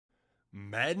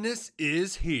Madness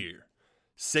is here.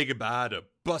 Say goodbye to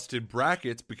busted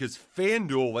brackets because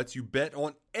FanDuel lets you bet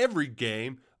on every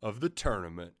game of the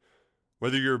tournament.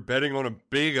 Whether you're betting on a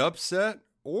big upset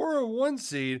or a one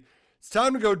seed, it's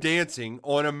time to go dancing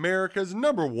on America's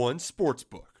 #1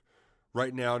 sportsbook.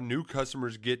 Right now, new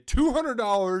customers get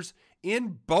 $200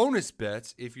 in bonus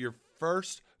bets if your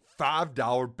first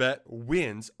 $5 bet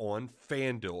wins on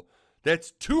FanDuel.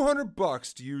 That's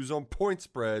 $200 to use on point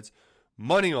spreads,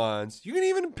 money lines. You can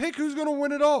even pick who's going to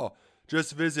win it all.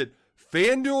 Just visit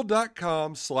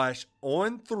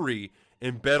FanDuel.com/on3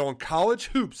 and bet on college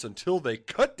hoops until they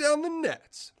cut down the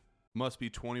nets. Must be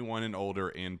 21 and older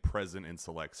and present in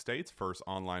select states. First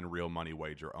online real money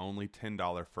wager only.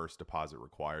 $10 first deposit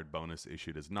required. Bonus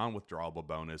issued as non-withdrawable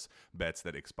bonus. Bets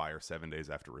that expire 7 days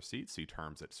after receipt. See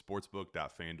terms at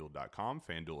sportsbook.fanduel.com.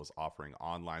 FanDuel is offering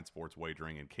online sports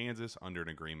wagering in Kansas under an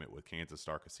agreement with Kansas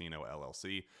Star Casino,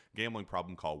 LLC. Gambling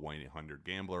problem? Call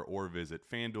 1-800-GAMBLER or visit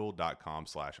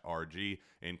fanduel.com/RG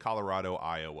in Colorado,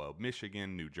 Iowa,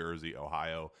 Michigan, New Jersey,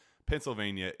 Ohio,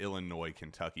 Pennsylvania, Illinois,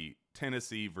 Kentucky,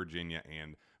 Tennessee, Virginia,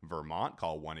 and Vermont.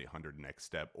 Call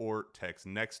 1-800-NEXT-STEP or text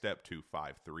NEXT-STEP to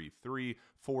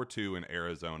 53342 in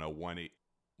Arizona,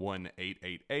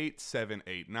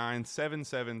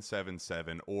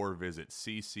 1-888-789-7777 or visit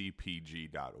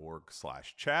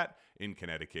ccpg.org/chat. In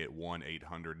Connecticut,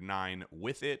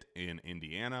 1-800-9-WITH-IT. In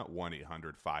Indiana,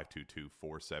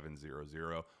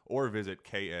 1-800-522-4700 or visit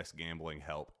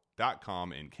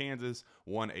ksgamblinghelp.com. In Kansas,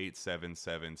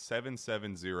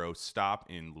 1-877-770-STOP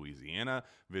in Louisiana.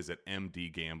 Visit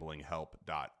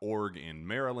mdgamblinghelp.org in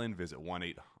Maryland. Visit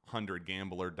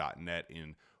 1-800-gambler.net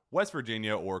in West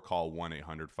Virginia or call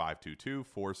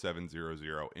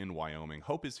 1-800-522-4700 in Wyoming.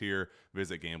 Hope is here.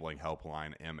 Visit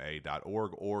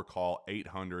gamblinghelplinema.org or call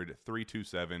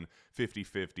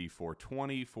 800-327-5050 for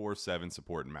 24/7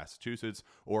 support in Massachusetts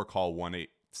or call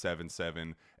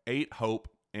 1-877-8-HOPE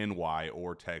NY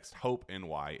or text Hope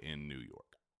NY in New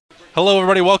York. Hello,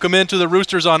 everybody. Welcome into the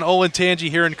Roosters on Olentangy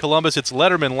here in Columbus. It's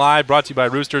Lettermen Live, brought to you by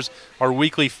Roosters, our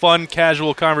weekly fun,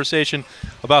 casual conversation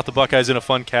about the Buckeyes in a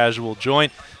fun, casual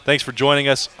joint. Thanks for joining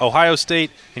us. Ohio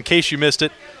State, in case you missed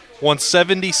it, won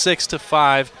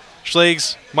 76-5.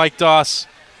 Schlegs, Mike Doss,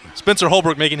 Spencer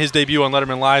Holbrook making his debut on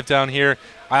Lettermen Live down here.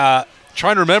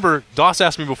 Trying to remember, Doss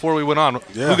asked me before we went on,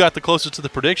 who got the closest to the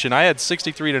prediction. I had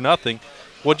 63-0.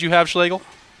 What'd you have, Schlegel?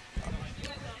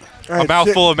 A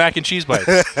mouthful of mac and cheese bites.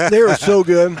 They were so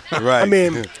good. Right. I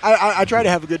mean, I try to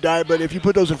have a good diet, but if you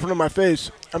put those in front of my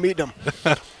face, I'm eating them.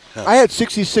 I had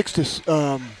 66 to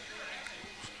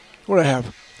what did I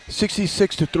have?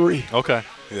 66-3. Okay.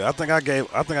 Yeah, I think I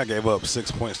gave up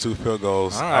 6 points, 2 field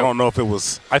goals. Right. I don't know if it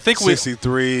was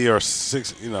 63 or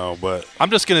 6, but I'm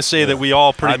just going to say that we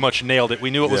all pretty much nailed it. We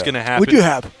knew it was going to happen. What'd you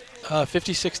have?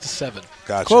 56-7.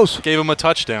 Gotcha. Close. Gave him a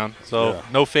touchdown, so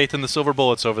no faith in the silver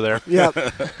bullets over there. Yeah.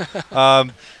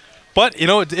 But,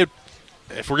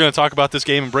 if we're going to talk about this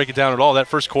game and break it down at all, that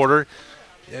first quarter,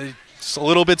 it's a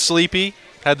little bit sleepy.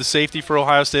 Had the safety for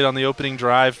Ohio State on the opening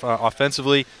drive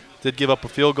offensively. Did give up a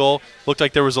field goal. Looked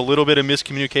like there was a little bit of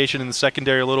miscommunication in the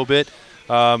secondary a little bit.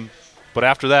 But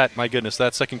after that, my goodness,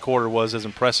 that second quarter was as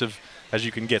impressive as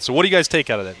you can get. So what do you guys take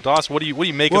out of that? Doss, what do you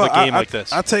make of a game like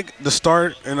this? I take the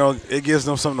start. It gives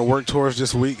them something to work towards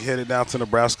this week. Headed down to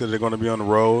Nebraska, they're going to be on the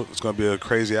road. It's going to be a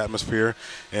crazy atmosphere,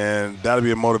 and that'll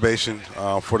be a motivation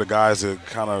for the guys to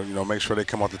kind of make sure they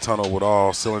come out the tunnel with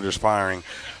all cylinders firing.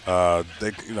 I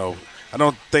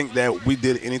don't think that we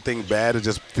did anything bad. It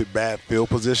just bad field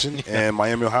position, and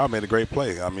Miami, Ohio made a great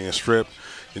play. I mean, a strip.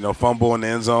 Fumble in the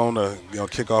end zone to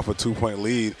kick off a 2-point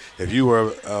lead. If you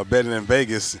were betting in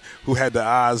Vegas, who had the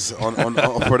odds on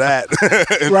for that?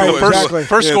 Right, exactly.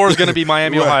 First score is going to be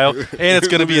Miami, Ohio, and it's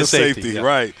going to be a safety.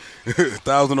 Right.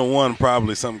 1,001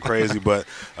 probably, something crazy. But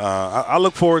I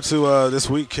look forward to this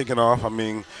week kicking off. I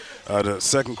mean, the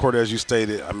second quarter, as you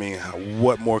stated, I mean,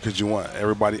 what more could you want?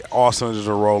 Everybody, all cylinders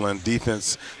are rolling.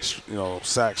 Defense,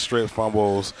 sacks, strip,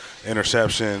 fumbles,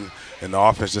 interception. And the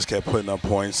offense just kept putting up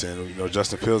points. And,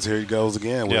 Justin Fields, here he goes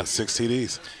again with 6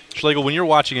 TDs. Schlegel, when you're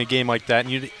watching a game like that,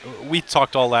 and we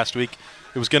talked all last week,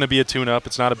 it was going to be a tune-up.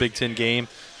 It's not a Big Ten game.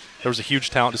 There was a huge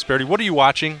talent disparity. What are you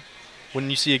watching when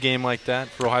you see a game like that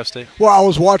for Ohio State? Well, I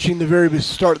was watching the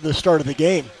start of the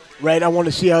game, right? I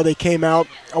wanted to see how they came out.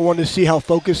 I wanted to see how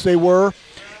focused they were.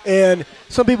 And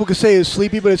some people could say it's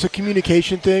sleepy, but it's a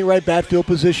communication thing, right? Bad field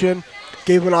position,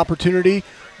 gave them an opportunity.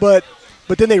 But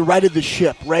then they righted the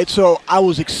ship, right? So I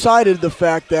was excited the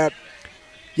fact that,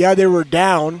 they were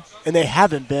down, and they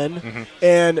haven't been. Mm-hmm.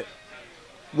 And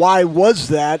why was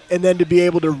that? And then to be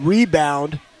able to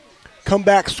rebound come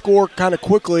back, score kind of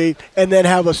quickly, and then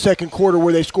have a second quarter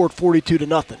where they scored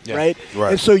 42-0, right?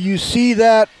 Right. And so you see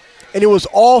that, and it was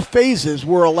all phases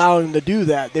were allowing them to do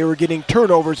that. They were getting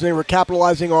turnovers, and they were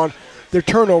capitalizing on their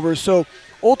turnovers. So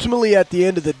ultimately, at the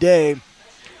end of the day,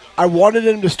 I wanted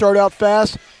them to start out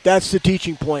fast. That's the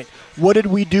teaching point. What did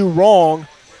we do wrong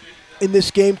in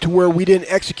this game to where we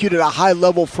didn't execute at a high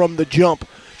level from the jump?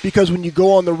 Because when you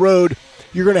go on the road,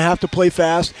 you're going to have to play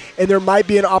fast, and there might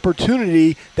be an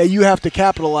opportunity that you have to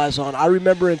capitalize on. I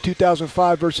remember in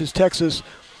 2005 versus Texas,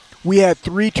 we had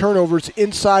 3 turnovers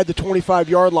inside the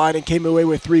 25-yard line and came away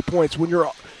with 3 points.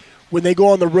 When they go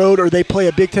on the road or they play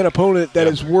a Big Ten opponent that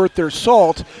is worth their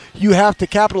salt, you have to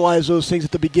capitalize those things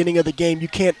at the beginning of the game. You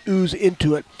can't ooze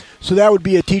into it. So that would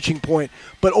be a teaching point.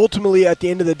 But ultimately, at the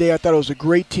end of the day, I thought it was a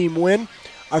great team win.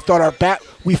 I thought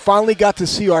we finally got to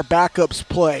see our backups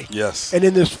play. Yes. And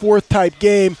in this fourth type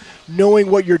game, knowing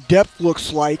what your depth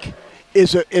looks like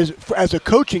is as a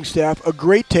coaching staff a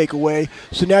great takeaway.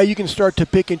 So now you can start to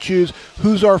pick and choose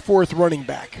who's our fourth running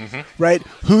back, right?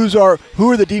 Who are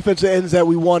the defensive ends that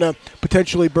we want to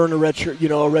potentially burn a redshirt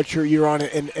year on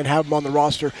and have them on the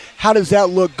roster? How does that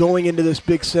look going into this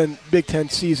Big Ten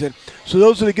season? So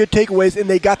those are the good takeaways, and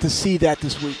they got to see that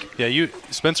this week. Yeah,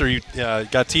 Spencer, you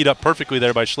got teed up perfectly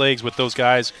there by Schlags with those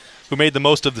guys who made the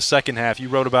most of the second half. You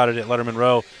wrote about it at Lettermen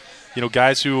Row.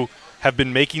 Guys who have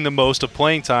been making the most of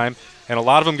playing time, and a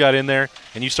lot of them got in there,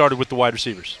 and you started with the wide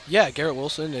receivers. Yeah, Garrett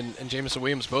Wilson and Jamison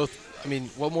Williams both. I mean,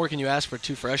 what more can you ask for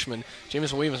 2 freshmen?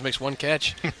 Jamison Williams makes 1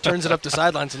 catch, turns it up the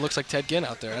sidelines, and looks like Ted Ginn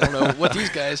out there. I don't know what these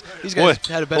guys Boy,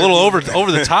 had a better. A little over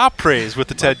the top praise with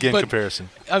the Ted Ginn comparison.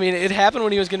 I mean, it happened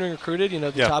when he was getting recruited.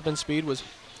 The top end speed was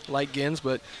like Ginn's,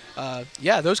 but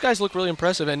those guys look really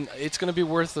impressive, and it's going to be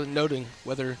worth noting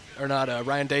whether or not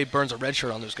Ryan Day burns a red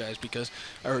shirt on those guys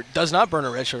or does not burn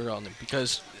a red shirt on them,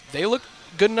 because they look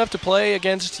good enough to play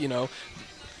against.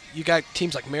 You got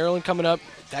teams like Maryland coming up.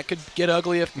 That could get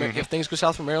ugly if things go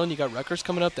south for Maryland. You got Rutgers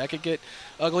coming up. That could get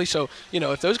ugly. So,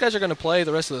 if those guys are going to play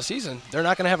the rest of the season, they're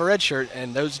not going to have a red shirt,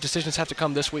 and those decisions have to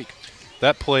come this week.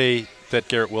 That play that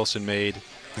Garrett Wilson made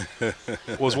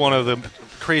was one of the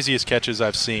craziest catches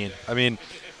I've seen. I mean,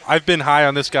 I've been high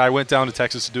on this guy. I went down to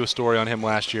Texas to do a story on him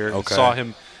last year. Okay. Saw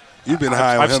him. You've been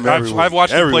high on him every week. I've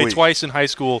watched him play week. twice in high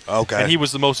school, and he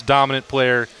was the most dominant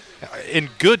player in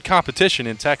good competition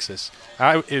in Texas.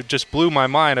 It just blew my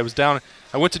mind.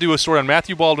 I went to do a story on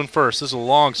Matthew Baldwin first. This is a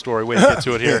long story. Way to get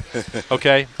to it here.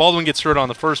 Okay? Baldwin gets hurt on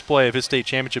the first play of his state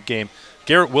championship game.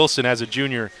 Garrett Wilson, as a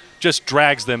junior, just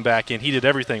drags them back in. He did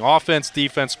everything. Offense,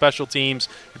 defense, special teams,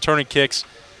 returning kicks.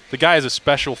 The guy is a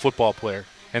special football player.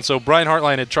 And so Brian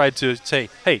Hartline had tried to say,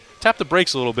 hey, tap the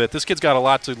brakes a little bit. This kid's got a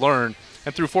lot to learn.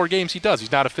 And through 4 games, he does.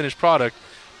 He's not a finished product.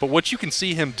 But what you can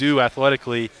see him do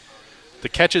athletically, the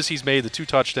catches he's made, the 2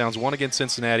 touchdowns, one against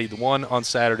Cincinnati, the one on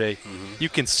Saturday, you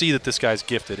can see that this guy's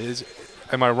gifted.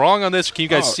 Am I wrong on this? Can you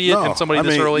guys see it in somebody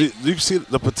this early? You see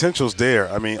the potential's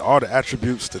there. I mean, all the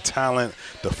attributes, the talent,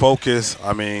 the focus.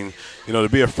 I mean, to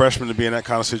be a freshman, to be in that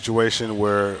kind of situation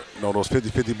where, those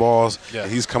 50-50 balls,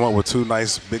 and he's come up with 2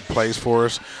 nice big plays for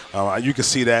us. You can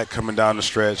see that coming down the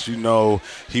stretch.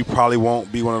 He probably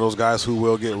won't be one of those guys who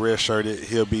will get red-shirted.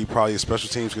 He'll be probably a special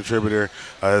teams contributor.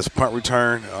 His punt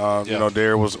return,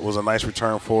 there was a nice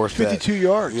return for us. 52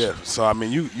 yards. Yeah. So, I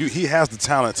mean, he has the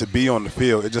talent to be on the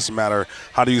field. It just a matter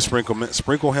how do you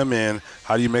sprinkle him in,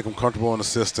 how do you make him comfortable in the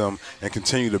system, and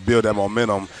continue to build that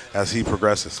momentum as he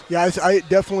progresses. Yeah, I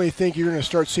definitely think you're going to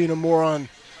start seeing him more on,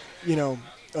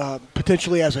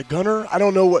 potentially as a gunner. I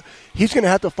don't know what – he's going to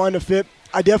have to find a fit.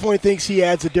 I definitely think he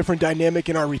adds a different dynamic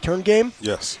in our return game.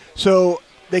 Yes. So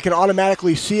they can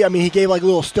automatically see – I mean, he gave like a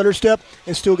little stutter step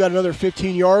and still got another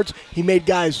 15 yards. He made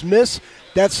guys miss.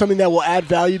 That's something that will add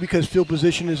value because field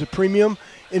position is a premium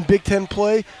in Big Ten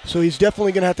play. So he's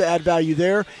definitely going to have to add value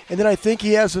there. And then I think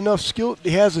he has enough skill –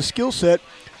 he has a skill set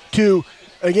to –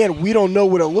 again, we don't know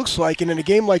what it looks like. And in a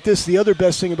game like this, the other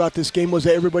best thing about this game was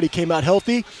that everybody came out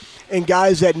healthy. And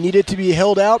guys that needed to be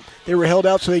held out, they were held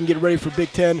out so they can get ready for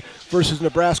Big Ten versus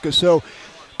Nebraska. So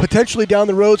potentially down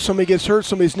the road, somebody gets hurt,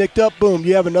 somebody's nicked up, boom,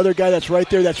 you have another guy that's right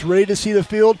there that's ready to see the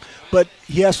field. But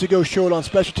he has to go show it on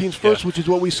special teams first, which is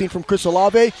what we've seen from Chris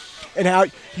Olave. And how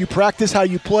you practice, how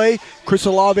you play. Chris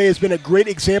Olave has been a great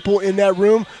example in that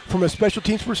room from a special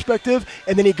teams perspective,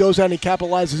 and then he goes out and he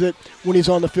capitalizes it when he's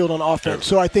on the field on offense.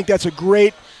 So I think that's a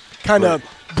great kind of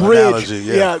bridge,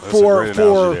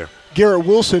 analogy, Garrett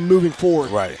Wilson moving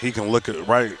forward. Right. He can look at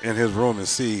right in his room and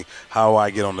see how I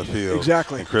get on the field.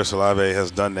 Exactly. And Chris Olave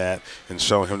has done that and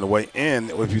shown him the way.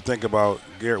 And if you think about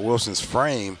Garrett Wilson's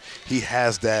frame, he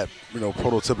has that,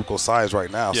 prototypical size right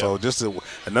now. Yeah. So just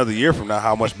another year from now,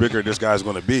 how much bigger this guy's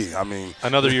going to be. I mean,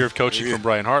 another year of coaching from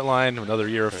Brian Hartline, another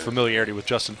year of familiarity with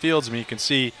Justin Fields. I mean, you can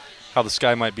see how the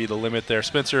sky might be the limit there.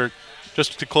 Spencer,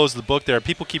 just to close the book there,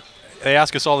 they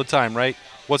ask us all the time, right?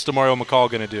 What's DeMario McCall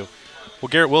going to do? Well,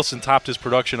 Garrett Wilson topped his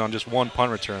production on just one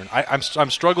punt return.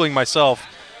 I'm struggling myself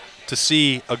to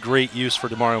see a great use for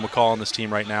DeMario McCall on this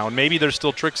team right now. And maybe there's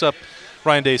still tricks up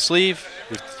Ryan Day's sleeve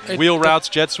with wheel routes,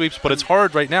 jet sweeps, but it's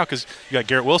hard right now because you got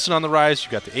Garrett Wilson on the rise.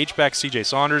 You got the H-back, C.J.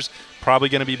 Saunders, probably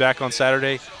going to be back on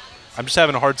Saturday. I'm just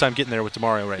having a hard time getting there with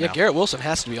DeMario right now. Yeah, Garrett Wilson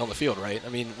has to be on the field, right? I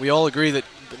mean, we all agree that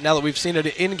now that we've seen it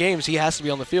in games, he has to be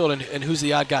on the field, and who's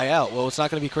the odd guy out? Well, it's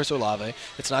not going to be Chris Olave.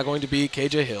 It's not going to be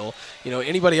KJ Hill.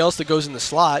 Anybody else that goes in the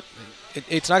slot,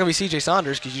 it's not going to be C.J.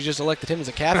 Saunders because you just elected him as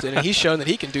a captain, and he's shown that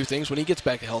he can do things when he gets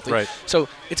back to healthy. Right. So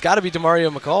it's got to be DeMario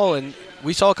McCall, and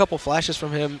we saw a couple flashes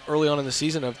from him early on in the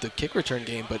season of the kick return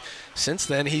game, but since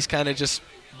then he's kind of just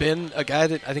been a guy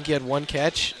that I think he had one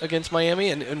catch against Miami,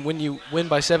 and when you win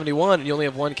by 71 and you only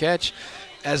have one catch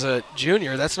as a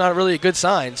junior, that's not really a good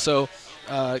sign. So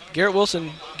Garrett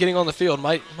Wilson getting on the field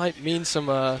might mean some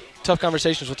tough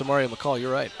conversations with DeMario McCall.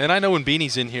 You're right. And I know when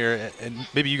Beanie's in here, and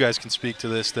maybe you guys can speak to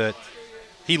this, that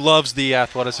he loves the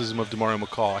athleticism of DeMario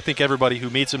McCall. I think everybody who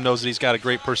meets him knows that he's got a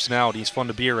great personality. He's fun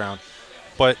to be around.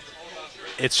 But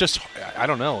it's just, I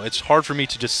don't know. It's hard for me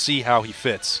to just see how he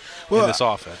fits in this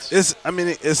offense.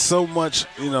 It's so much,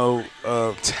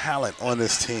 talent on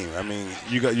this team. I mean,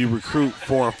 you recruit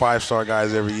 4- and 5-star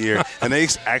guys every year, and they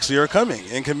actually are coming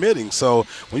and committing. So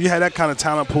when you have that kind of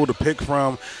talent pool to pick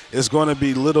from, it's going to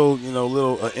be little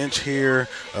inch here,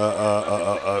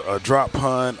 a drop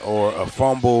punt or a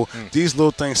fumble. These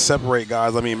little things separate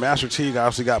guys. I mean, Master Teague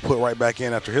obviously got put right back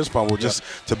in after his fumble just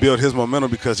to build his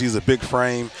momentum because he's a big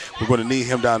frame. We're going to need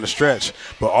him down the stretch.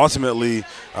 But ultimately,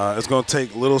 it's going to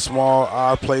take little, small,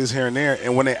 odd plays here and there.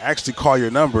 And when they actually call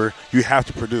your number, you have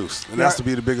to produce. And that's to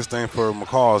be the biggest thing for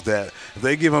McCall is that if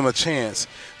they give him a chance,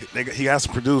 he has to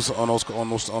produce on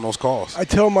those calls. I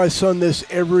tell my son this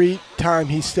every time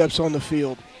he steps on the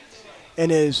field,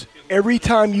 and every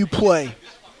time you play,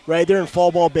 right there in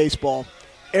fall ball baseball,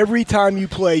 every time you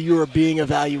play, you are being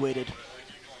evaluated.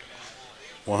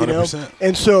 100%.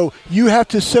 And so you have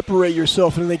to separate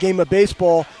yourself. In the game of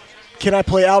baseball, can I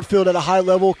play outfield at a high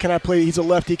level? He's a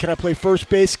lefty. Can I play first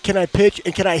base? Can I pitch?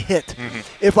 And can I hit?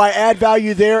 If I add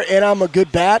value there and I'm a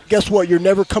good bat, guess what? You're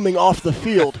never coming off the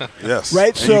field. Yes.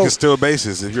 Right? And you can steal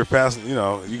bases. If you're passing,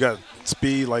 you got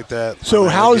speed like that. So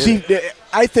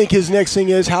I think his next thing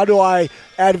is, how do I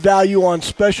add value on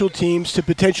special teams to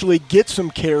potentially get some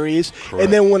carries? Correct.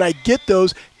 And then when I get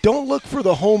those, don't look for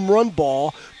the home run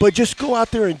ball, but just go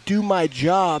out there and do my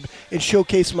job and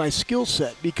showcase my skill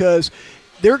set, because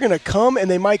they're going to come, and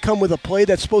they might come with a play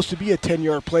that's supposed to be a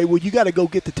 10-yard play. Well, you got to go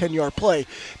get the 10-yard play,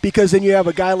 because then you have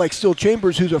a guy like Still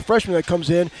Chambers, who's a freshman, that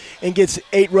comes in and gets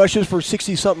 8 rushes for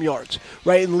 60-something yards,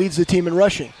 right, and leads the team in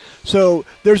rushing. So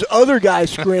there's other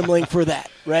guys scrambling for that,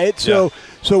 right? So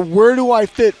where do I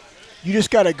fit? You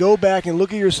just got to go back and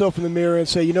look at yourself in the mirror and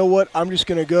say, you know what, I'm just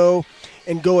going to go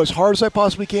as hard as I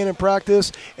possibly can in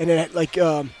practice, and then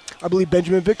I believe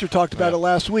Benjamin Victor talked about it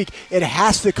last week. It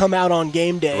has to come out on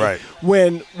game day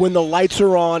when the lights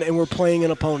are on and we're playing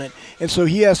an opponent. And so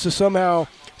he has to somehow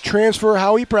transfer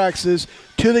how he practices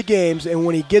to the games, and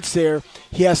when he gets there,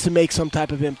 he has to make some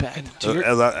type of impact.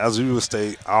 As you would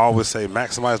say, I always say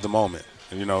maximize the moment.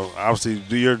 Obviously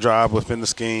do your job within the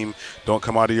scheme. Don't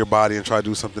come out of your body and try to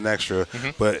do something extra,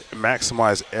 but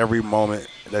maximize every moment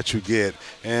that you get.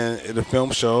 And the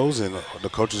film shows, and the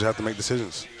coaches have to make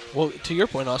decisions. Well, to your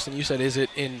point, Austin, you said, is it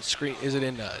in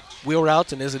wheel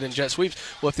routes and is it in jet sweeps?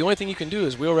 Well, if the only thing you can do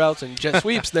is wheel routes and jet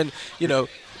sweeps, then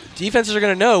defenses are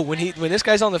going to know when this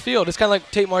guy's on the field. It's kind of like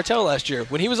Tate Martell last year.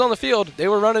 When he was on the field, they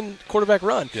were running quarterback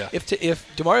run. Yeah. If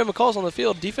DeMario McCall's on the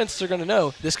field, defenses are going to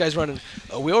know this guy's running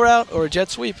a wheel route or a jet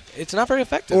sweep. It's not very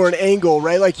effective. Or an angle,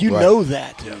 right? Know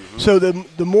that. Yeah. So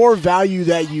the more value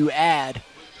that you add,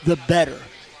 the better.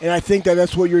 And I think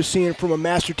that's what you're seeing from a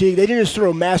Master Teague. They didn't just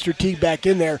throw Master Teague back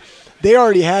in there. they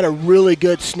already had a really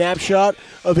good snapshot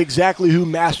of exactly who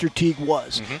Master Teague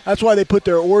was. That's why they put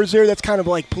their oars there. That's kind of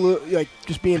like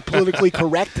just being politically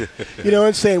correct,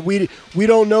 and saying we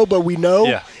don't know, but we know.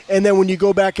 Yeah. And then when you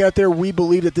go back out there, we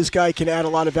believe that this guy can add a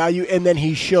lot of value, and then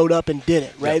he showed up and did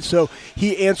it, right? Yep. So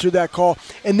he answered that call.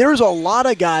 And there's a lot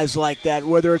of guys like that,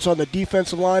 whether it's on the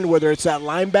defensive line, whether it's that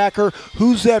linebacker.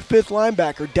 Who's that fifth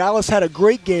linebacker? Dallas had a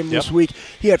great game this week.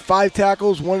 He had 5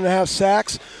 tackles, 1.5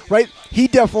 sacks, right? He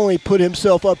definitely put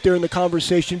himself up there in the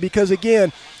conversation because,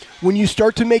 again, when you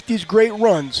start to make these great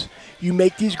runs, you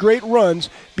make these great runs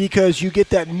because you get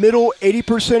that middle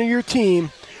 80% of your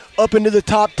team up into the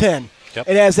top 10. Yep.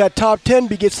 And as that top 10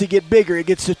 begins to get bigger, it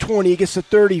gets to 20, it gets to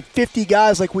 30, 50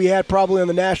 guys like we had probably on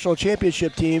the national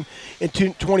championship team in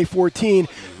 2014.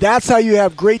 That's how you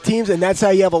have great teams, and that's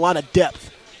how you have a lot of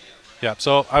depth. Yeah,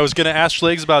 so I was going to ask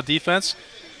Schlegs about defense.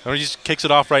 He just kicks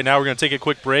it off right now. We're going to take a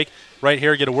quick break right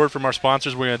here, get a word from our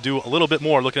sponsors. We're going to do a little bit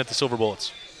more looking at the Silver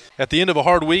Bullets. At the end of a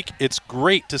hard week, it's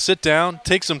great to sit down,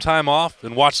 take some time off,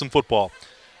 and watch some football.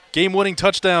 Game-winning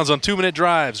touchdowns on 2-minute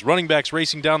drives, running backs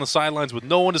racing down the sidelines with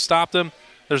no one to stop them.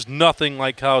 There's nothing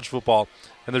like college football,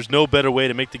 and there's no better way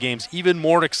to make the games even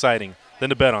more exciting than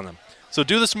to bet on them. So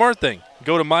do the smart thing.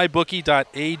 Go to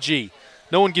mybookie.ag.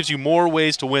 No one gives you more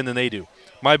ways to win than they do.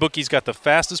 MyBookie's got the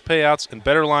fastest payouts and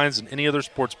better lines than any other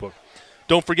sportsbook.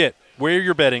 Don't forget, where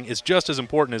you're betting is just as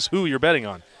important as who you're betting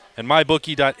on, and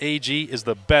mybookie.ag is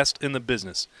the best in the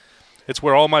business. It's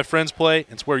where all my friends play,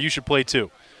 and it's where you should play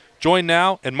too. Join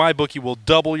now, and MyBookie will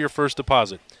double your first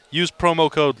deposit. Use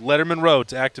promo code LettermenRow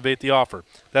to activate the offer.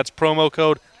 That's promo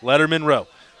code LettermenRow.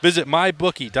 Visit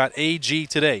mybookie.ag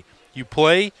today. You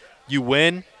play, you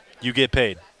win, you get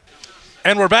paid.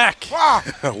 And we're back.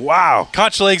 Wow.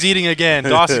 Caught Schlegs eating again.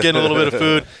 Dawson's getting a little bit of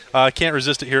food. Can't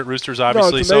resist it here at Roosters,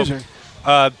 obviously. No, it's amazing.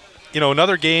 So,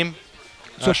 another game.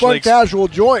 It's a fun casual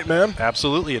joint, man.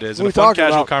 Absolutely it is. What And a fun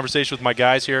casual about? conversation with my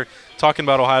guys here, talking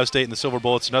about Ohio State and the Silver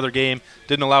Bullets. Another game,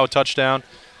 didn't allow a touchdown.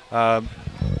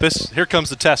 Here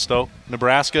comes the test, though.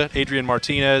 Nebraska, Adrian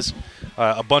Martinez,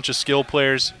 a bunch of skill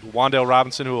players. Wan'Dale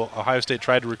Robinson, who Ohio State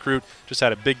tried to recruit, just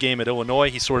had a big game at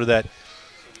Illinois. He's sort of that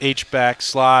H-back,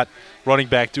 slot, running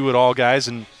back, do-it-all guys.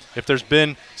 And if there's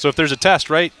a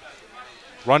test, right,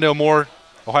 Rondale Moore,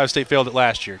 Ohio State failed it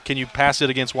last year. Can you pass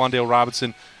it against Wan'Dale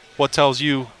Robinson? What tells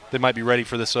you they might be ready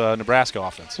for this Nebraska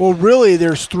offense? Well, really,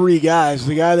 there's 3 guys.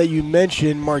 The guy that you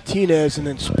mentioned, Martinez, and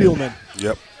then Spielman.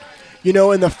 Yep.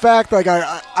 And the fact, like,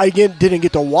 I again didn't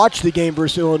get to watch the game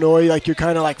versus Illinois, like you're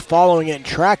kind of like following it and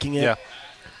tracking it. Yeah.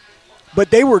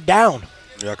 But they were down.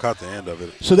 Yeah, I caught the end of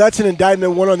it. So that's an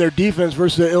indictment, one on their defense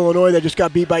versus Illinois that just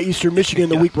got beat by Eastern Michigan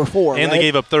the week before. And right? they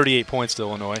gave up 38 points to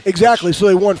Illinois. Exactly. So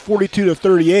they won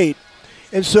 42-38.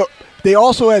 And so they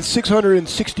also had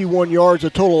 661 yards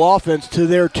of total offense to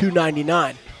their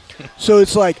 299. So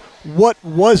it's like, what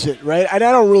was it, right? And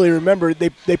I don't really remember.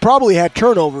 They probably had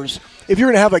turnovers. If you're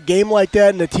going to have a game like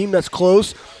that and a team that's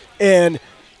close and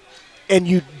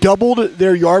you doubled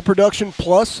their yard production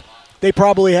plus, they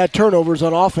probably had turnovers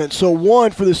on offense. So,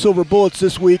 1, for the Silver Bullets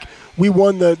this week, we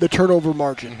won the turnover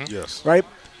margin. Yes. Right?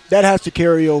 That has to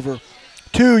carry over.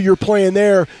 2, you're playing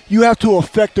there. You have to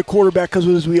affect the quarterback because,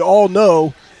 as we all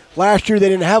know, last year they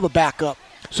didn't have a backup.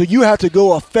 So you have to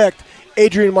go affect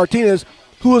Adrian Martinez,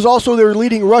 who is also their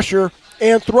leading rusher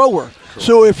and thrower. Cool.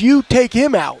 So if you take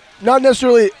him out, not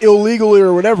necessarily illegally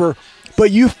or whatever,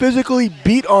 but you physically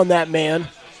beat on that man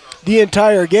the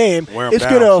entire game, it's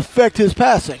going to affect his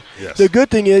passing. Yes. The good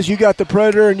thing is you got the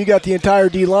Predator and you got the entire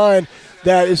D-line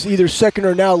that is either second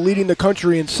or now leading the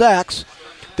country in sacks.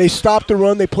 They stop the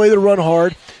run. They play the run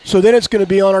hard. So then it's going to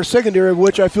be on our secondary,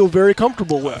 which I feel very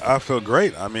comfortable with. I feel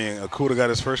great. I mean, Okudah got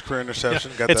his first career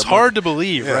interception. Yeah. It's hard to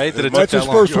believe, right, that it took that's that his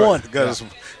long. first one.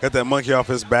 Got that monkey off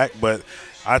his back, but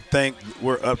I think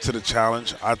we're up to the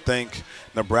challenge. I think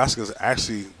Nebraska is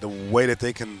actually the way that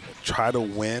they can try to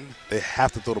win, they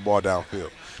have to throw the ball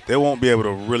downfield. They won't be able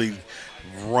to really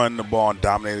run the ball and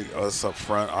dominate us up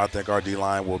front. I think our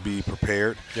D-line will be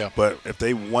prepared. Yeah. But if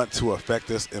they want to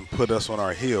affect us and put us on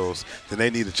our heels, then they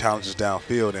need to challenge us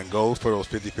downfield and go for those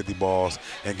 50-50 balls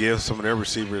and give some of their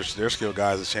receivers, their skilled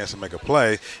guys, a chance to make a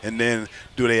play. And then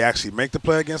do they actually make the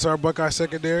play against our Buckeye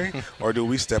secondary, or do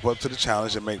we step up to the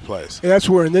challenge and make plays? And that's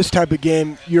where in this type of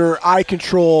game, your eye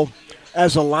control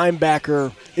as a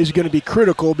linebacker is going to be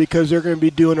critical because they're going to be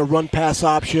doing a run-pass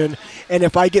option. And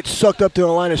if I get sucked up to the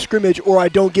line of scrimmage or I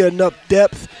don't get enough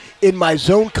depth in my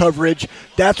zone coverage,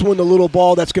 that's when the little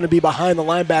ball that's going to be behind the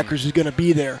linebackers is going to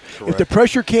be there. Correct. If the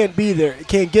pressure can't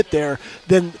get there,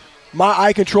 then my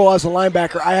eye control as a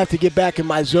linebacker, I have to get back in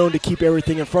my zone to keep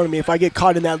everything in front of me. If I get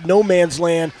caught in that no man's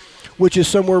land which is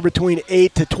somewhere between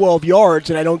 8 to 12 yards,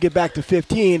 and I don't get back to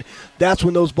 15, that's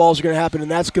when those balls are going to happen, and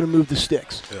that's going to move the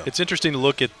sticks. Yeah. It's interesting to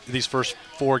look at these first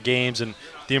 4 games, and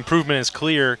the improvement is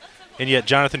clear, and yet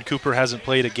Jonathan Cooper hasn't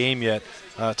played a game yet.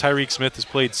 Tyreek Smith has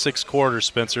played 6 quarters,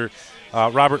 Spencer.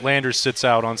 Robert Landers sits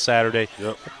out on Saturday.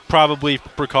 Yep. Probably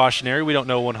precautionary. We don't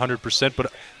know 100%,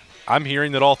 but I'm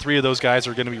hearing that all 3 of those guys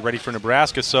are going to be ready for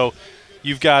Nebraska. So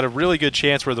you've got a really good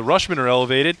chance where the rushmen are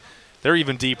elevated. They're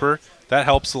even deeper. That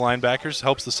helps the linebackers,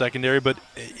 helps the secondary. But,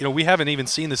 we haven't even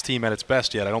seen this team at its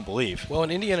best yet, I don't believe. Well,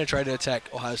 and Indiana tried to attack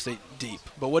Ohio State deep.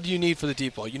 But what do you need for the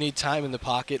deep ball? You need time in the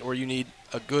pocket, or you need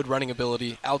a good running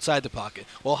ability outside the pocket.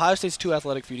 Well, Ohio State's too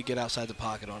athletic for you to get outside the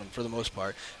pocket on them for the most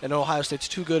part. And Ohio State's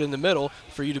too good in the middle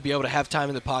for you to be able to have time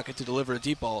in the pocket to deliver a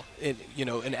deep ball,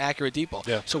 an accurate deep ball.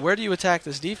 Yeah. So where do you attack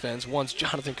this defense once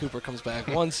Jonathan Cooper comes back,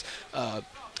 once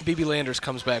B.B. Landers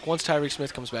comes back, once Tyreek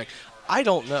Smith comes back? I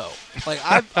don't know. Like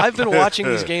I've been watching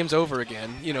these games over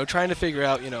again, trying to figure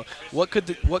out, what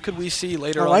could we see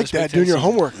later on. I like this that, doing your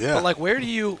season. homework. Yeah. But like, where do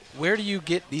you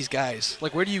get these guys?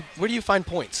 Like, where do you find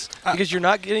points? Because you're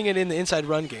not getting it in the inside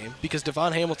run game. Because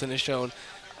Devon Hamilton has shown.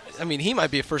 I mean, he might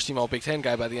be a first-team All-Big Ten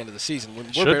guy by the end of the season. We're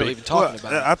barely even talking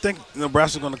about it. I think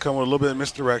Nebraska's going to come with a little bit of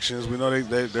misdirections. We know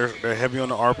they're heavy on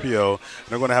the RPO.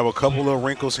 They're going to have a couple of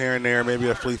wrinkles here and there, maybe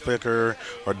a flea flicker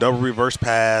or double reverse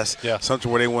pass,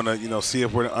 something where they want to see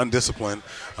if we're undisciplined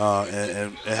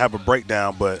and have a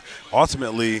breakdown. But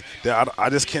ultimately, I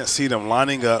just can't see them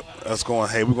lining up us going,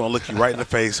 hey, we're going to look you right in the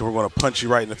face and we're going to punch you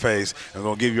right in the face and we're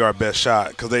going to give you our best shot,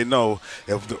 because they know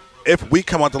if we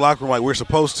come out the locker room like we're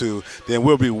supposed to, then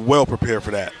we'll be well prepared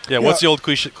for that. Yeah, what's the old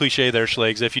cliche there,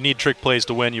 Schlegs? If you need trick plays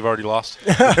to win, you've already lost.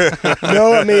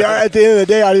 No, I mean, at the end of the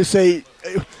day, I just say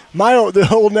the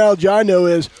whole analogy I know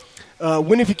is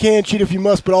win if you can, cheat if you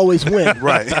must, but always win.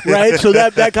 Right. Right? So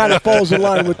that kind of falls in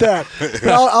line with that. But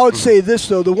I would say this,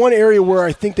 though. The one area where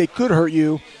I think they could hurt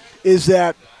you is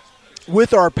that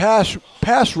with our pass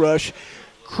rush,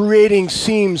 creating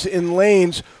seams in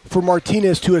lanes for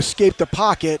Martinez to escape the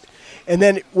pocket. And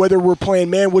then whether we're playing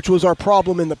man, which was our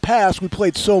problem in the past, we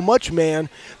played so much man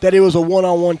that it was a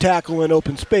one-on-one tackle in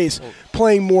open space.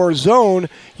 Playing more zone,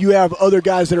 you have other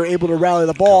guys that are able to rally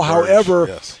the ball. Converge,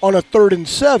 however, on a 3rd and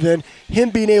 7, him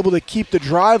being able to keep the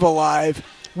drive alive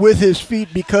with his feet,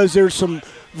 because there's some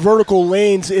vertical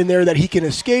lanes in there that he can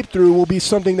escape through, will be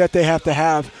something that they have to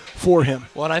have for him.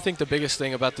 Well, and I think the biggest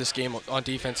thing about this game on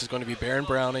defense is going to be Baron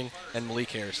Browning and Malik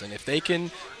Harrison. If they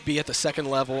can be at the second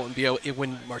level and be able,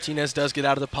 when Martinez does get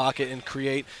out of the pocket and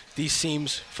create these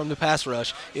seams from the pass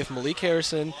rush, if Malik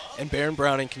Harrison and Baron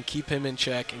Browning can keep him in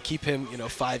check and keep him,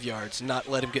 5 yards, not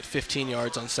let him get 15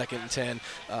 yards on 2nd and 10,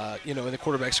 in the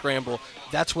quarterback scramble,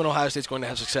 that's when Ohio State's going to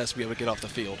have success to be able to get off the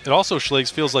field. It also,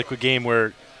 Schlegs, feels like a game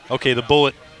where, okay, the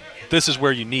bullet, this is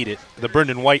where you need it. The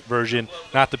Brendan White version,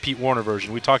 not the Pete Warner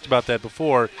version. We talked about that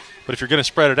before, but if you're going to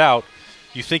spread it out,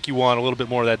 you think you want a little bit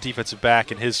more of that defensive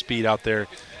back and his speed out there.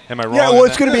 Am I wrong? Yeah, well,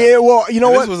 it's going to be – you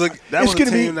know what? That was a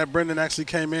team that Brendan actually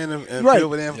came in and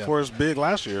filled it in for us big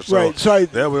last year. So, they'll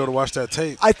be able to watch that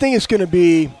tape. I think it's going to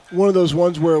be one of those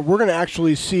ones where we're going to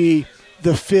actually see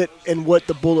the fit and what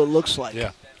the bullet looks like.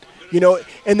 Yeah.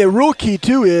 And the real key,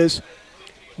 too, is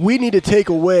we need to take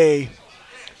away –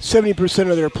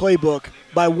 70% of their playbook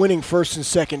by winning 1st and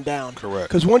 2nd down. Correct.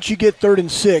 Because once you get 3rd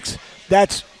and 6,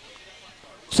 that's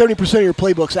 70% of your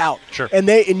playbook's out. Sure. And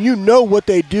you know what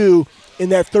they do in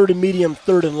that 3rd and medium,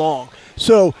 3rd and long.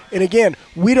 So, and again,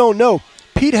 we don't know.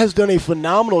 Pete has done a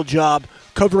phenomenal job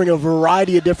covering a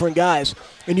variety of different guys.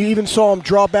 And you even saw him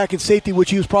drop back at safety,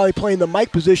 which he was probably playing the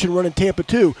Mike position running Tampa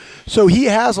too. So he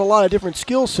has a lot of different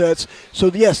skill sets. So,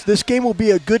 yes, this game will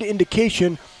be a good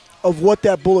indication of what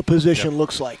that bullet position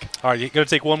looks like. All right, you're going to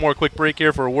take one more quick break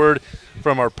here for a word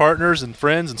from our partners and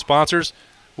friends and sponsors.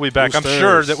 We'll be back. Roosters. I'm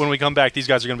sure that when we come back, these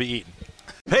guys are going to be eating.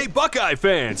 Hey, Buckeye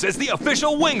fans, as the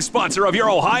official wing sponsor of your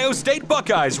Ohio State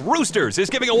Buckeyes, Roosters is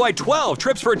giving away 12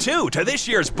 trips for 2 to this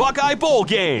year's Buckeye Bowl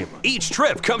game. Each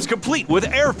trip comes complete with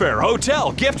airfare,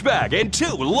 hotel, gift bag, and 2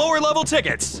 lower-level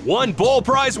tickets. One bowl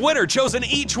prize winner chosen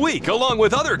each week, along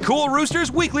with other cool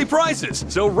Roosters weekly prizes.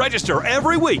 So register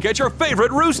every week at your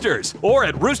favorite Roosters or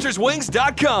at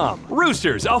roosterswings.com.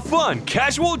 Roosters, a fun,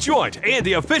 casual joint and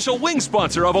the official wing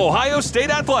sponsor of Ohio State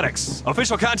Athletics.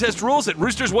 Official contest rules at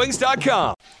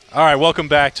roosterswings.com. All right, welcome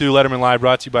back to Lettermen Live,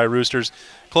 brought to you by Roosters.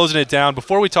 Closing it down.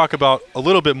 Before we talk about a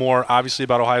little bit more, obviously,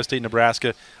 about Ohio State and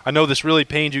Nebraska, I know this really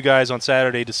pained you guys on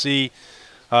Saturday to see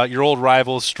your old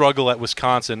rivals struggle at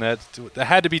Wisconsin. That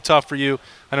had to be tough for you.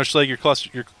 I know, Schleg,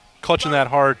 you're clutching that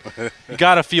hard. You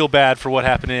got to feel bad for what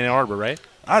happened in Ann Arbor, right?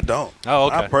 I don't. Oh,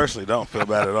 okay. I personally don't feel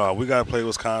bad at all. We got to play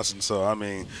Wisconsin, so, I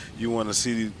mean, you want to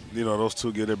see, those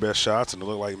two get their best shots, and it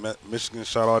looked like Michigan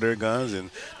shot all their guns, and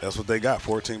that's what they got,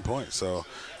 14 points. So,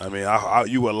 I mean,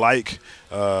 you would like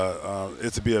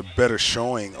it to be a better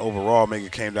showing overall. Maybe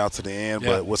it came down to the end,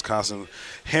 but Wisconsin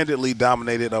handedly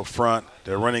dominated up front.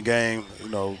 Their running game,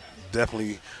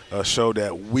 definitely showed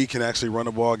that we can actually run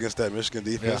the ball against that Michigan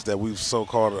defense that we've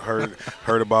so-called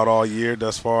heard about all year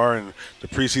thus far. And the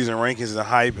preseason rankings and the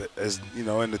hype is,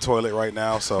 in the toilet right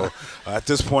now. So at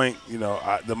this point,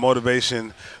 the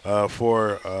motivation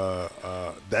for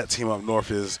that team up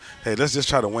north is, hey, let's just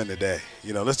try to win today.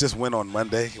 Let's just win on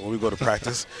Monday when we go to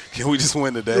practice. Can we just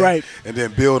win today? Right. And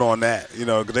then build on that.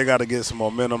 They got to get some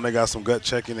momentum. They got some gut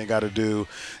checking they got to do.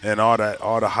 And all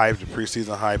the hype, the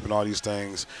preseason hype and all these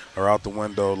things are out the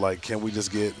window. Like, can we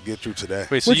just get through today?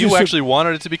 Wait, so you actually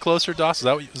wanted it to be closer, Doss?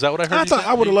 Is that what I heard?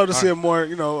 I would have loved to see a more,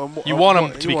 you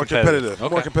want them to be more competitive,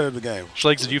 more competitive game.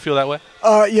 Schleggs, did you feel that way?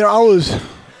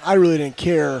 I really didn't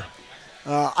care.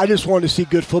 I just wanted to see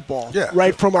good football,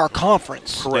 from our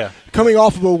conference. Correct. Yeah. Coming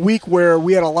off of a week where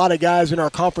we had a lot of guys in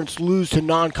our conference lose to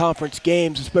non-conference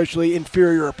games, especially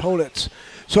inferior opponents.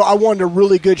 So I wanted a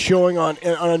really good showing on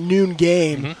a noon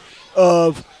game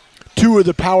of two of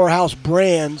the powerhouse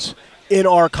brands in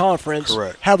our conference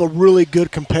have a really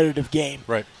good competitive game.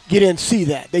 Right. You didn't see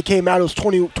that. They came out, it was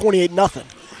 28-0.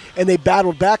 And they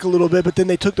battled back a little bit, but then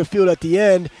they took the field at the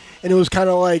end, and it was kind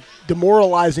of like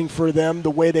demoralizing for them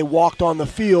the way they walked on the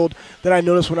field that I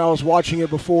noticed when I was watching it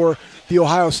before the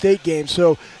Ohio State game.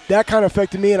 So that kind of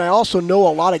affected me, and I also know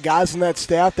a lot of guys in that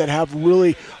staff that have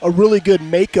a really good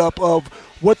makeup of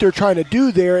what they're trying to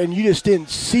do there, and you just didn't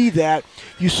see that.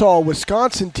 You saw a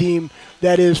Wisconsin team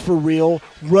that is for real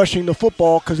rushing the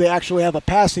football because they actually have a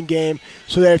passing game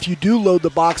so that if you do load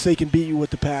the box, they can beat you with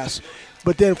the pass.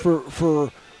 But then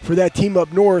for that team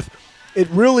up north, it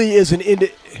really is not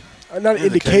an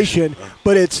indication,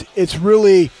 but it's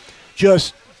really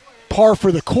just par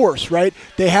for the course, right?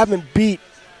 They haven't beat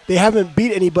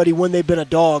anybody when they've been a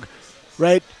dog,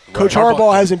 right? Coach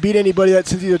Harbaugh hasn't beat anybody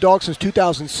since he's a dog since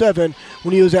 2007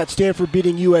 when he was at Stanford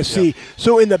beating USC. Yeah.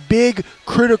 So in the big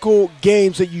critical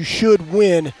games that you should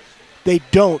win, they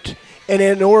don't. And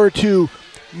in order to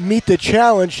meet the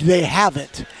challenge, they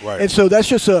haven't. Right. And so that's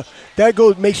just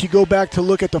makes you go back to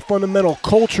look at the fundamental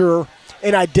culture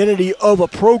and identity of a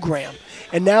program.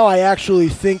 And now I actually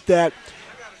think that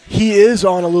he is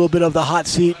on a little bit of the hot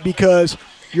seat because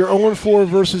you're 0-4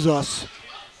 versus us.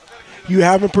 You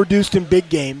haven't produced in big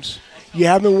games. You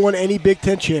haven't won any Big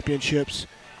Ten championships.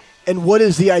 And what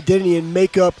is the identity and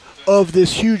makeup of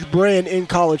this huge brand in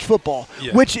college football,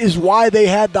 which is why they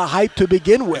had the hype to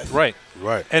begin with. Right.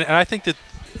 And I think that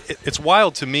it's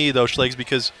wild to me, though, Schleggs,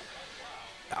 because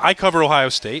I cover Ohio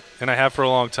State, and I have for a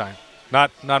long time.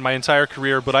 Not my entire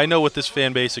career, but I know what this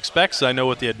fan base expects. I know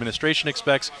what the administration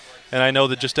expects, and I know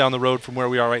that just down the road from where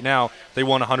we are right now, they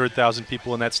want 100,000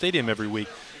 people in that stadium every week.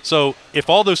 So if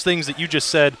all those things that you just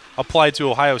said applied to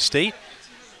Ohio State,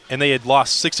 and they had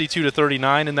lost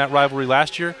 62-39 in that rivalry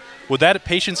last year, would that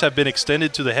patience have been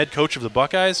extended to the head coach of the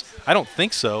Buckeyes? I don't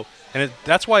think so, and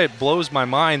that's why it blows my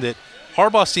mind that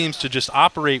Harbaugh seems to just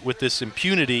operate with this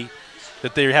impunity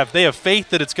that they have faith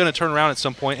that it's going to turn around at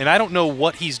some point, and I don't know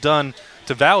what he's done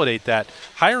to validate that.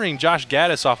 Hiring Josh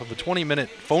Gaddis off of a 20-minute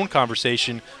phone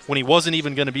conversation when he wasn't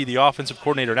even going to be the offensive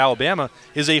coordinator at Alabama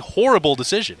is a horrible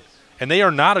decision, and they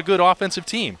are not a good offensive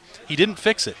team. He didn't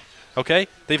fix it, okay?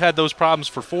 They've had those problems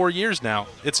for 4 years now.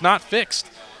 It's not fixed.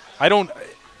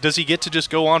 Does he get to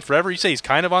just go on forever? You say he's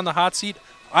kind of on the hot seat?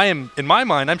 In my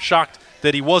mind, I'm shocked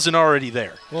that he wasn't already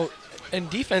there. Well, and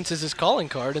defense is his calling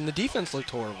card, and the defense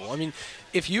looked horrible. I mean,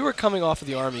 if you were coming off of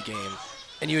the Army game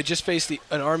and you had just faced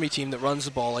an Army team that runs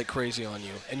the ball like crazy on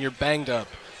you, and you're banged up,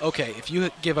 okay, if you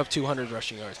give up 200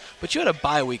 rushing yards, but you had a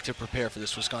bye week to prepare for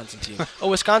this Wisconsin team, a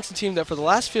Wisconsin team that for the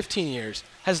last 15 years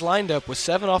has lined up with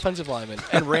 7 offensive linemen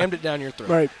and rammed it down your throat.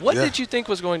 Right. What did you think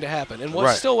was going to happen? And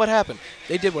still what happened?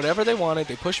 They did whatever they wanted.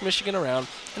 They pushed Michigan around,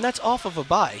 and that's off of a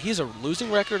bye. He's a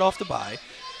losing record off the bye.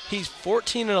 He's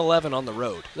 14-11 on the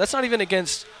road. That's not even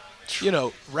against,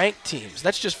 ranked teams.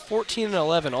 That's just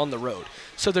 14-11 on the road.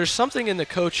 So there's something in the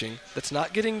coaching that's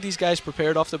not getting these guys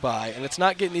prepared off the bye, and it's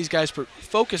not getting these guys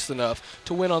focused enough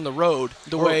to win on the road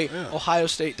the way Ohio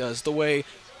State does, the way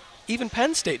even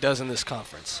Penn State does in this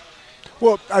conference.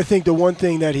 Well, I think the one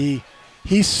thing that he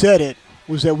said it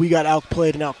was that we got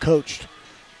outplayed and outcoached.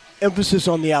 Emphasis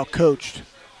on the outcoached.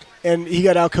 And he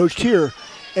got outcoached here.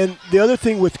 And the other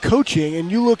thing with coaching, and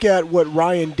you look at what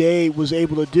Ryan Day was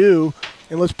able to do,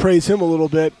 and let's praise him a little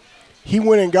bit. He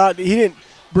went and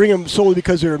bring them solely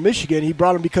because they're in Michigan. He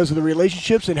brought them because of the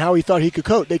relationships and how he thought they could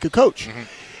coach. Mm-hmm.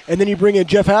 And then you bring in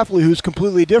Jeff Hafley, who's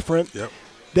completely different. Yep.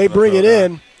 They bring it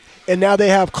in, and now they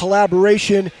have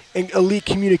collaboration and elite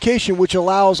communication, which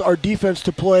allows our defense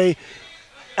to play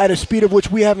at a speed of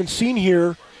which we haven't seen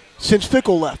here since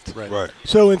Fickle left. Right.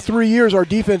 So in 3 years, our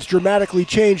defense dramatically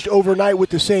changed overnight with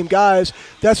the same guys.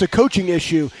 That's a coaching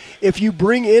issue. If you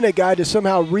bring in a guy to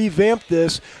somehow revamp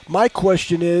this, my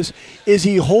question is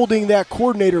he holding that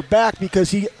coordinator back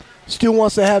because he still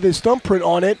wants to have his thumbprint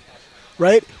on it,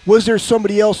 right? Was there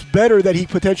somebody else better that he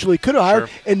potentially could have hired?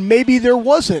 Sure. And maybe there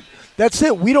wasn't. That's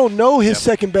it. We don't know his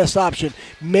second best option.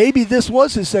 Maybe this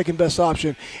was his second best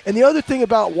option. And the other thing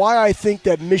about why I think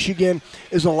that Michigan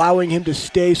is allowing him to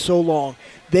stay so long,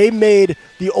 they made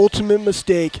the ultimate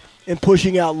mistake in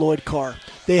pushing out Lloyd Carr.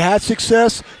 They had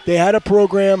success. They had a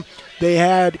program. They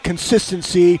had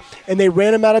consistency, and they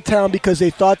ran him out of town because they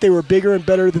thought they were bigger and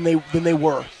better than they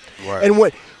were. Right. And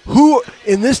who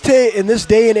in this day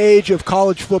and age of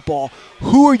college football,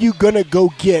 who are you gonna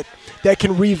go get that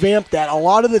can revamp that? A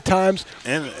lot of the times,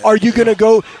 are you going to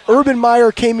go? Urban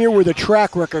Meyer came here with a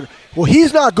track record. Well,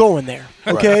 he's not going there.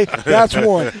 Okay, that's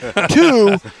one.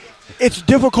 Two, it's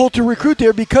difficult to recruit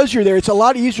there because you're there. It's a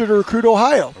lot easier to recruit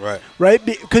Ohio, right?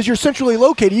 Because you're centrally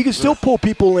located. You can still pull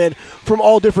people in from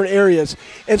all different areas.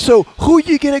 And so, who are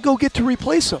you going to go get to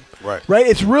replace them? Right.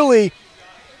 It's really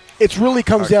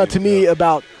comes down to me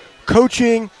about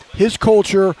coaching, his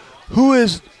culture. Who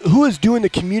is doing the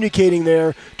communicating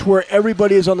there to where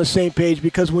everybody is on the same page?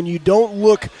 Because when you don't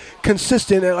look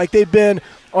consistent, like they've been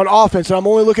on offense, and I'm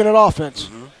only looking at offense,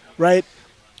 right?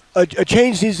 A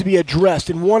change needs to be addressed.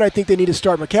 And one, I think they need to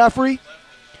start McCaffrey.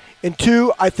 And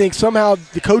two, I think somehow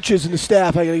the coaches and the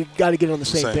staff got to get on the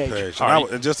same page.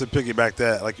 And just to piggyback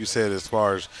that, like you said, as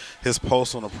far as his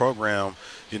post on the program,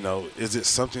 is it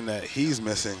something that he's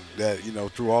missing that,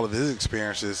 through all of his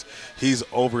experiences, he's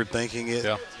overthinking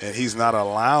it and he's not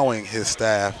allowing his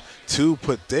staff to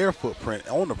put their footprint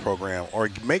on the program or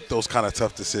make those kind of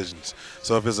tough decisions.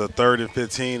 So if it's a 3rd and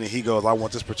 15 and he goes, I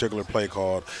want this particular play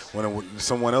called, when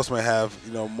someone else may have,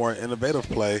 more innovative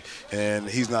play, and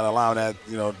he's not allowing that,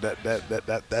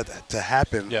 that to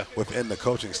happen within the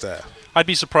coaching staff. I'd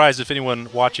be surprised if anyone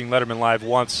watching Lettermen Live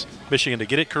wants Michigan to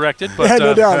get it corrected. But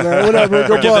no doubt, man. Whatever.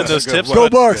 Go give Bucks. them those tips. Go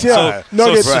Bucks, yeah.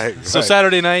 Nuggets. So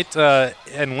Saturday night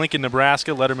in Lincoln,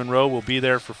 Nebraska, Lettermen Row will be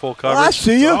there for full coverage. I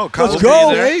see you. Let's we'll go.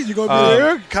 Hey, you going to be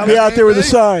there? Be out there with a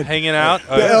sign. Hanging out.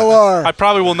 The LR. I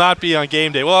probably will not be on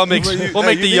game day. Well, we'll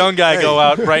make the young guy go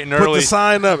out bright and early. Put the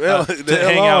sign up. To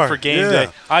hang out for game day.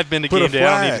 I've been to game day.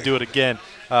 I don't need to do it again.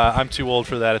 I'm too old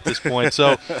for that at this point.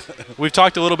 So we've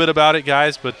talked a little bit about it,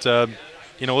 guys, but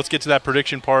let's get to that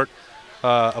prediction part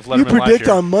of Lettermen Live. You predict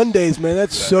here. on Mondays, man.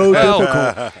 That's so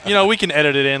difficult. We can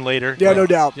edit it in later. Yeah, no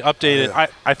doubt. Update it.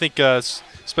 I think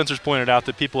Spencer's pointed out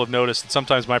that people have noticed that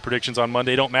sometimes my predictions on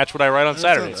Monday don't match what I write on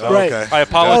Saturday. So right. I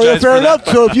apologize fair for enough.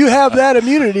 that. So if you have that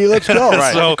immunity, let's go.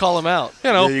 Right. So call them out.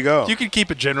 There you go. You can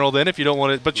keep it general then if you don't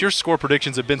want it. But your score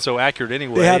predictions have been so accurate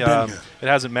anyway. They have been. It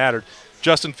hasn't mattered.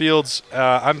 Justin Fields,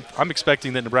 I'm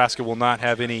expecting that Nebraska will not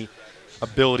have any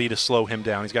ability to slow him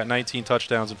down. He's got 19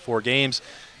 touchdowns in 4 games,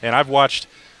 and I've watched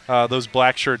those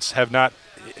black shirts have not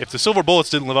 – if the Silver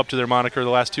Bullets didn't live up to their moniker the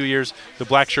last 2 years, the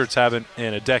black shirts haven't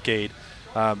in a decade.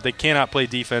 They cannot play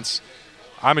defense.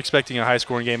 I'm expecting a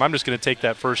high-scoring game. I'm just going to take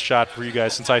that first shot for you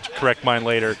guys since I correct mine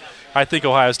later. I think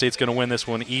Ohio State's going to win this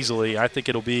one easily. I think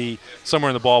it'll be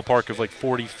somewhere in the ballpark of like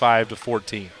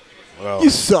 45-14. Well,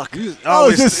 you suck. I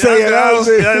was just saying. I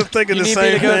was thinking the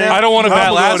same thing. I don't want to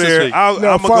bat last this week. I'm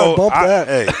going to go. Bump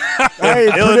that. I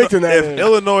ain't predicting that. If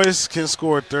Illinois can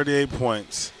score 38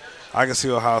 points, I can see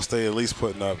Ohio State at least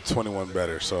putting up 21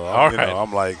 better. So,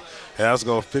 I'm like, hey, let's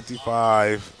go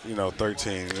 55,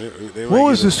 13. What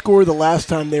was the score the last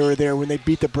time they were there when they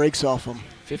beat the brakes off them?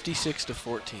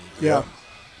 56-14. Yeah.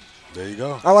 There you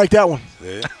go. I like that one.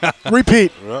 Yeah.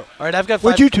 Repeat. Yep. All right, I've got 5.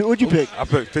 What'd you pick? I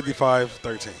picked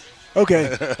 55-13.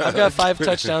 Okay. I've got 5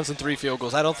 touchdowns and 3 field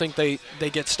goals. I don't think they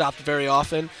get stopped very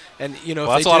often. And,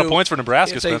 that's a lot of points for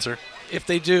Nebraska, Spencer. If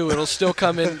they do, it'll still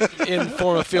come in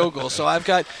form of field goal. So I've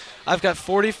got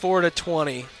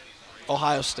 44-20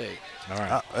 Ohio State. All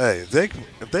right. Hey,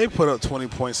 if they put up 20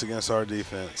 points against our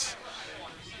defense,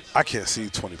 I can't see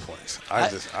 20 points. I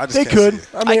just they can't could.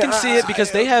 see it. I can see it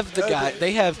because they have the guy.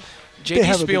 They have J.D.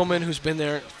 Spielman, who's been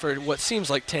there for what seems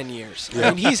like 10 years. Yeah.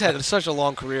 I mean, he's had such a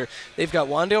long career. They've got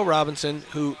Wan'Dale Robinson,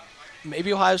 who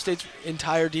maybe Ohio State's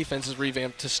entire defense is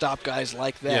revamped to stop guys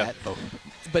like that. Yeah.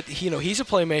 But, he's a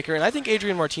playmaker, and I think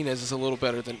Adrian Martinez is a little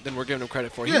better than we're giving him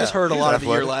credit for. He was hurt a lot of the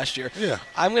year last year. Yeah.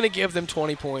 I'm going to give them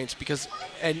 20 points because,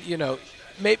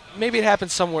 maybe it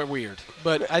happens somewhere weird,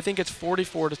 but I think it's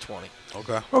 44-20.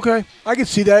 Okay, I can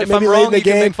see that. If maybe I'm late wrong, in the you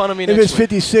can game, make fun of me if next it's week.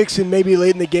 56 and maybe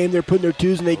late in the game they're putting their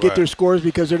twos and they get their scores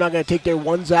because they're not going to take their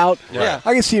ones out. Yeah.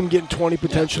 I can see them getting 20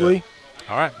 potentially.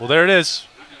 All right, well, there it is.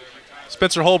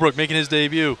 Spencer Holbrook making his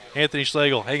debut. Anthony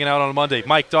Schlegel hanging out on a Monday.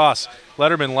 Mike Doss,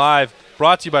 Letterman Live,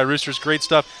 brought to you by Roosters. Great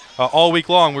stuff. All week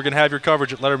long, we're going to have your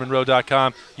coverage at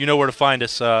LettermanRow.com. You know where to find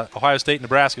us. Ohio State,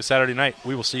 Nebraska, Saturday night.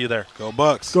 We will see you there. Go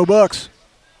Bucks. Go Bucks.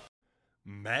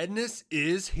 Madness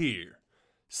is here.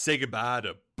 Say goodbye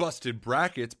to busted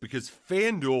brackets because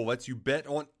FanDuel lets you bet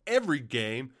on every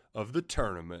game of the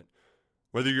tournament.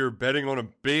 Whether you're betting on a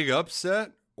big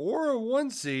upset or a one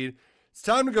seed, it's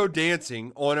time to go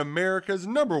dancing on America's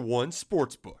 #1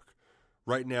 sportsbook.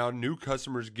 Right now, new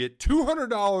customers get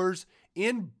 $200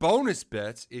 in bonus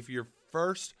bets if your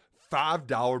first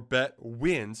 $5 bet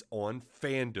wins on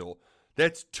FanDuel.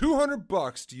 That's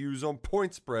 $200 to use on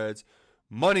point spreads,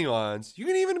 money lines. You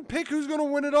can even pick who's going to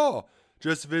win it all.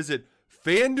 Just visit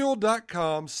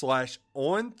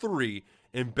FanDuel.com/on3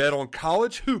 and bet on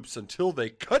college hoops until they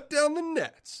cut down the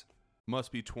nets.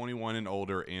 Must be 21 and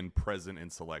older and present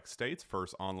in select states.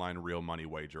 First online real money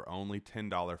wager only.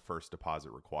 $10 first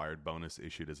deposit required. Bonus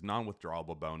issued as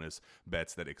non-withdrawable bonus.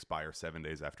 Bets that expire 7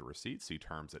 days after receipt. See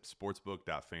terms at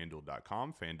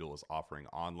sportsbook.fanduel.com. FanDuel is offering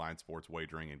online sports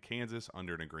wagering in Kansas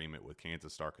under an agreement with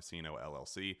Kansas Star Casino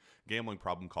LLC. Gambling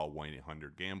problem? Call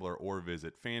 1-800-GAMBLER or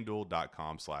visit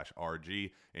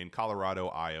fanduel.com/RG. In Colorado,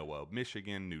 Iowa,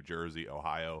 Michigan, New Jersey,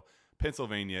 Ohio,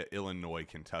 Pennsylvania, Illinois,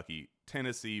 Kentucky,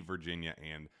 Tennessee, Virginia,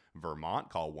 and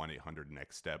Vermont. Call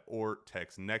 1-800-NEXT-STEP or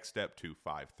text NEXT STEP to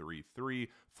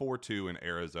 53342. In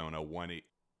Arizona,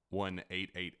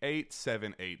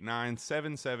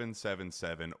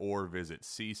 1-888-789-7777 or visit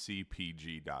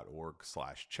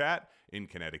ccpg.org/chat. In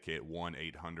Connecticut,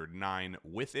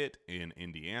 1-800-9-WITH-IT. In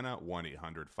Indiana,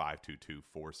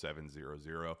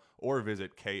 1-800-522-4700 or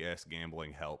visit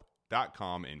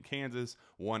ksgamblinghelp.com. In Kansas,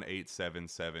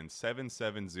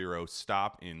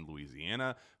 1-877-770-STOP. In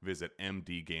Louisiana, visit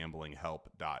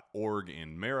mdgamblinghelp.org.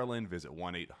 In Maryland, visit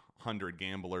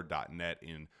 1-800-gambler.net.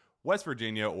 In West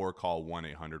Virginia, or call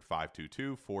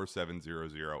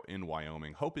 1-800-522-4700. In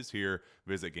Wyoming, hope is here.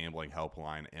 Visit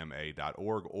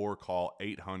gamblinghelplinema.org or call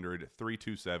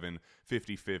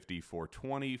 800-327-5050 for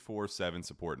 24/7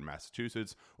 support in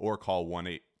Massachusetts, or call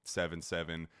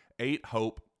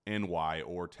 1-877-8-HOPE NY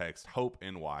or text HOPE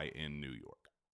NY in New York.